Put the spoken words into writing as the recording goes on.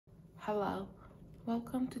Hello,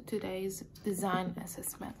 welcome to today's design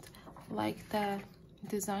assessment. Like the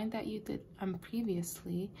design that you did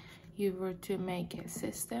previously, you were to make a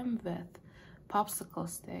system with popsicle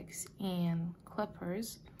sticks and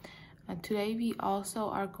clippers. And today we also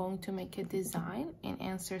are going to make a design and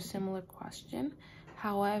answer a similar question.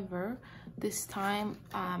 However, this time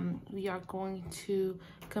we are going to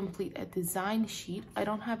complete a design sheet. I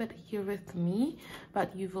don't have it here with me,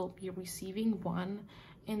 but you will be receiving one.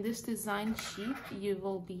 In this design sheet, you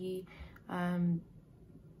will be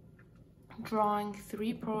drawing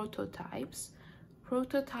 3 prototypes.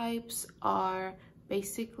 Prototypes are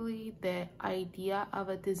basically the idea of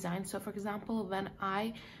a design. So for example, when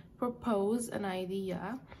I propose an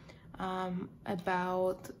idea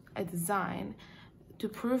about a design, to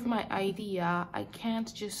prove my idea, I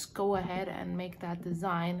can't just go ahead and make that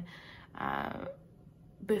design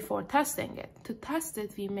before testing it. To test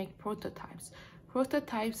it, we make prototypes.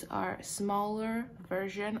 Prototypes are a smaller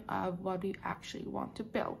version of what we actually want to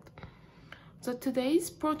build. So today's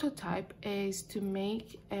prototype is to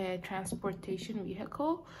make a transportation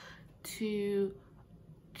vehicle to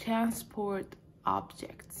transport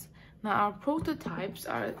objects. Now our prototype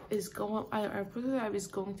is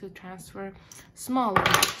going to transfer smaller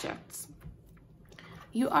objects.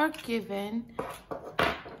 You are given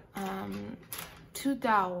 2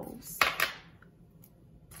 dowels,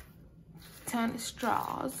 10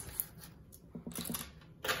 straws,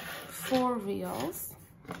 4 wheels,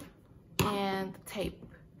 and tape.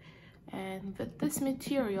 And with this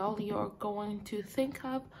material, you're going to think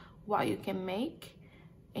of what you can make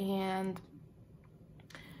and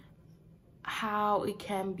how it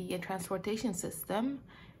can be a transportation system.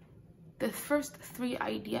 The first 3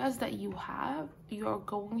 ideas that you have, you're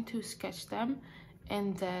going to sketch them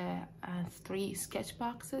in the 3 sketch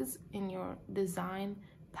boxes in your design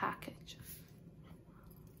package.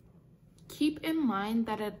 Keep in mind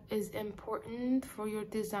that it is important for your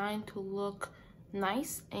design to look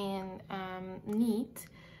nice and neat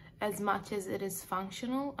as much as it is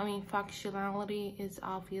functional. I mean, functionality is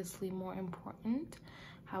obviously more important.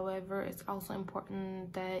 However, it's also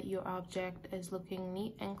important that your object is looking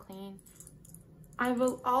neat and clean. I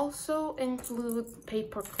will also include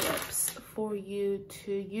paper clips for you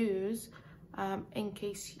to use in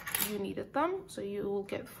case you needed them. So you will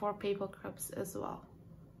get 4 paper clips as well.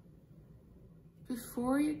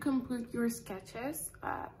 Before you complete your sketches,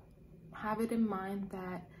 have it in mind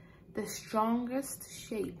that the strongest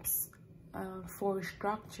shapes for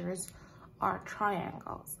structures are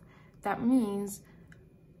triangles. That means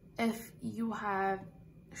if you have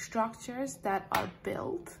structures that are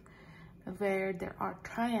built where there are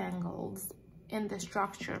triangles in the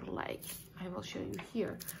structure, like I will show you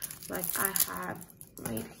here, like I have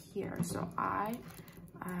right here. So I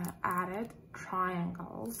added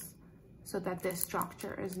triangles so that the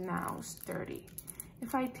structure is now sturdy.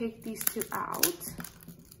 If I take these 2 out,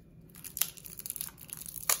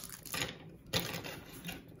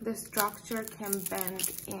 the structure can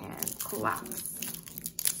bend and collapse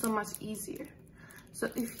so much easier. So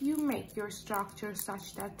if you make your structure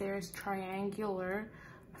such that there's triangular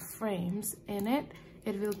frames in it,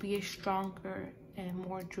 it will be a stronger and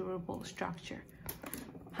more durable structure.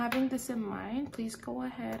 Having this in mind, please go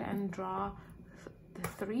ahead and draw the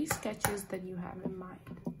 3 sketches that you have in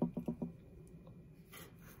mind.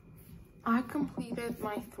 I completed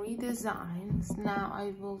my 3 designs. Now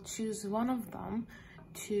I will choose one of them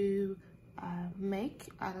to make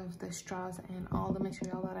out of the straws and all the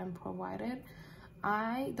material that I'm provided.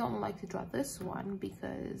 I don't like to draw this one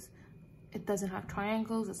because it doesn't have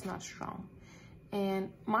triangles, it's not strong.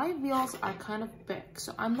 And my wheels are kind of big,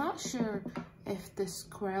 so I'm not sure if the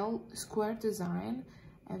square design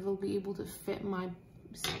will be able to fit my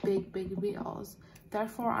big wheels.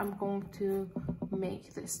 Therefore, I'm going to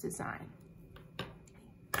make this design.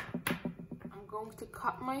 I'm going to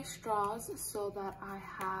cut my straws so that I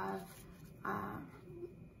have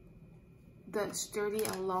the sturdy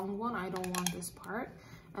and long one. I don't want this part,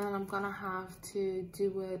 and I'm gonna have to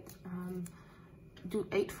do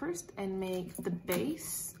 8 first and make the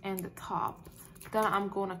base and the top. Then I'm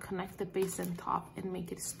gonna connect the base and top and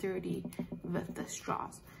make it sturdy with the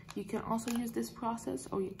straws. You can also use this process,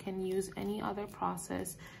 or you can use any other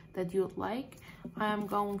process that you'd like. I am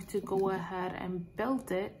going to go ahead and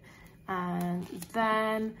build it, and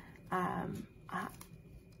then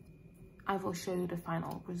I will show you the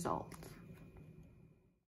final result.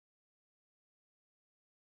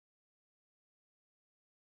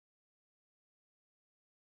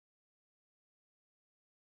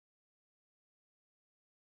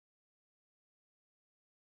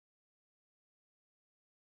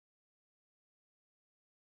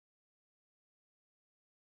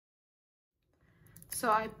 So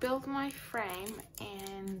I built my frame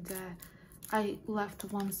and I left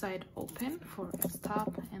one side open for its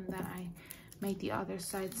top, and then I made the other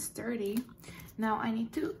side sturdy. Now I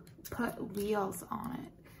need to put wheels on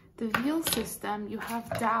it. The wheel system, you have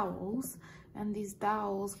dowels, and these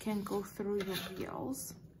dowels can go through your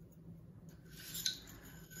wheels,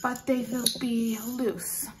 but they will be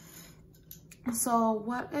loose. So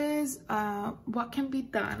what can be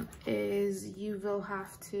done is you will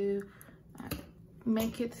have to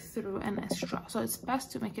make it through an straw. So it's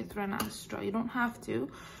best to make it through an straw. You don't have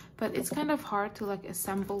to, but it's kind of hard to like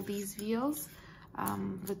assemble these wheels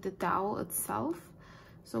with the dowel itself.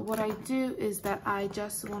 So what I do is that I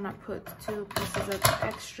just want to put 2 pieces of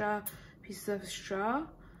extra pieces of straw,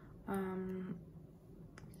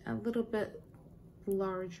 a little bit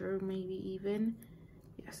larger, maybe even,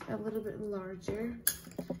 yes, a little bit larger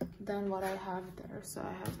than what I have there. So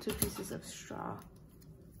I have 2 pieces of straw.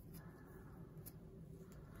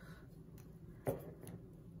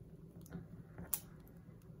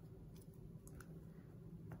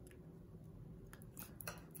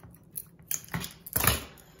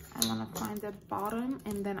 I want to find the bottom,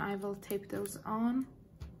 and then I will tape those on.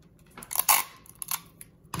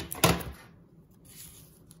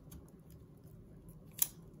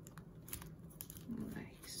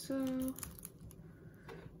 Like so.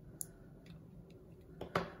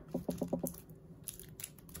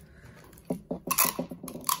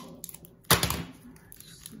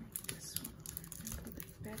 Just make this one a little bit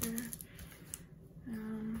better. The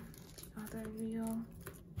other wheel.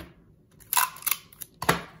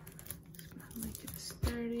 Make it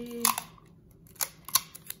sturdy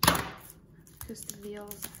because the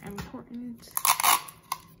wheels are important.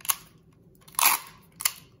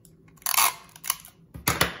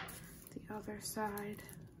 The other side.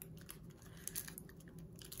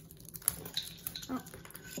 Oh.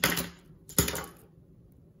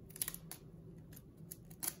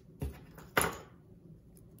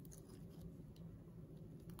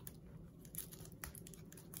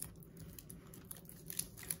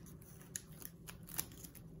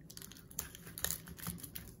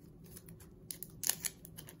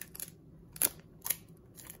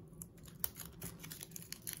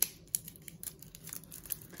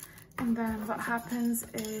 And then what happens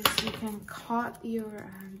is you can cut your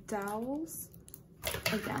dowels,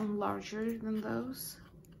 again larger than those,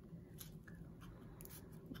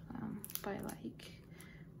 by like,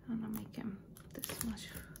 I'm gonna make them this much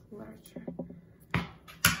larger.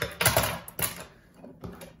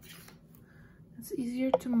 It's easier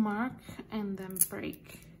to mark and then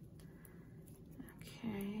break.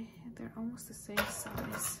 Okay, they're almost the same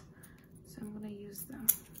size, so I'm gonna use them.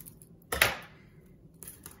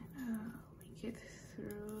 Make it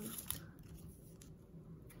through.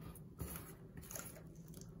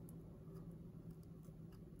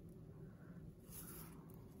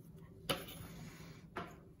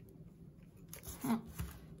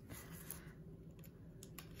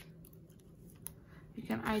 You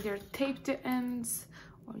can either tape the ends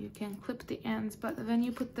or you can clip the ends, but when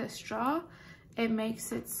you put the straw, it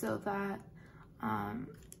makes it so that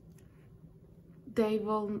they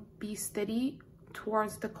will be steady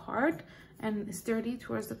towards the card and sturdy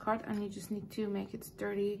towards the card, and you just need to make it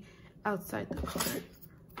sturdy outside the card.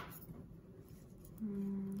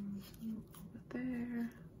 Over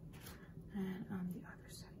there and on the other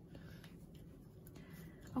side.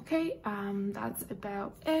 Okay, that's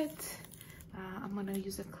about it. I'm gonna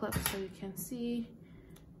use a clip so you can see,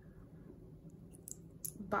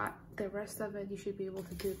 but the rest of it you should be able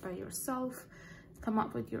to do it by yourself. Come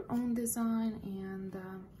up with your own design, and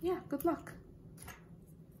yeah, good luck.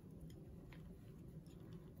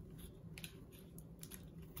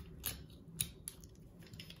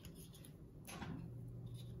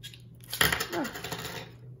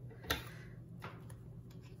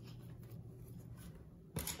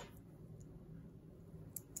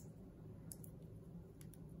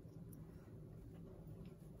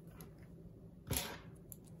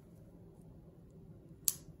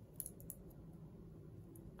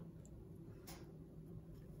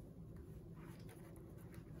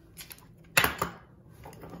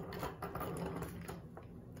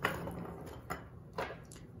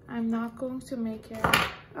 I'm not going to make it.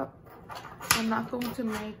 Oh, I'm not going to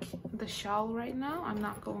make the shell right now. I'm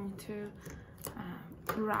not going to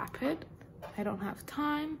wrap it. I don't have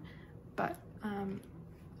time, but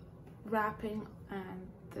wrapping and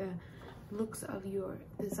the looks of your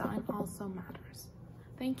design also matters.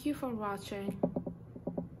 Thank you for watching.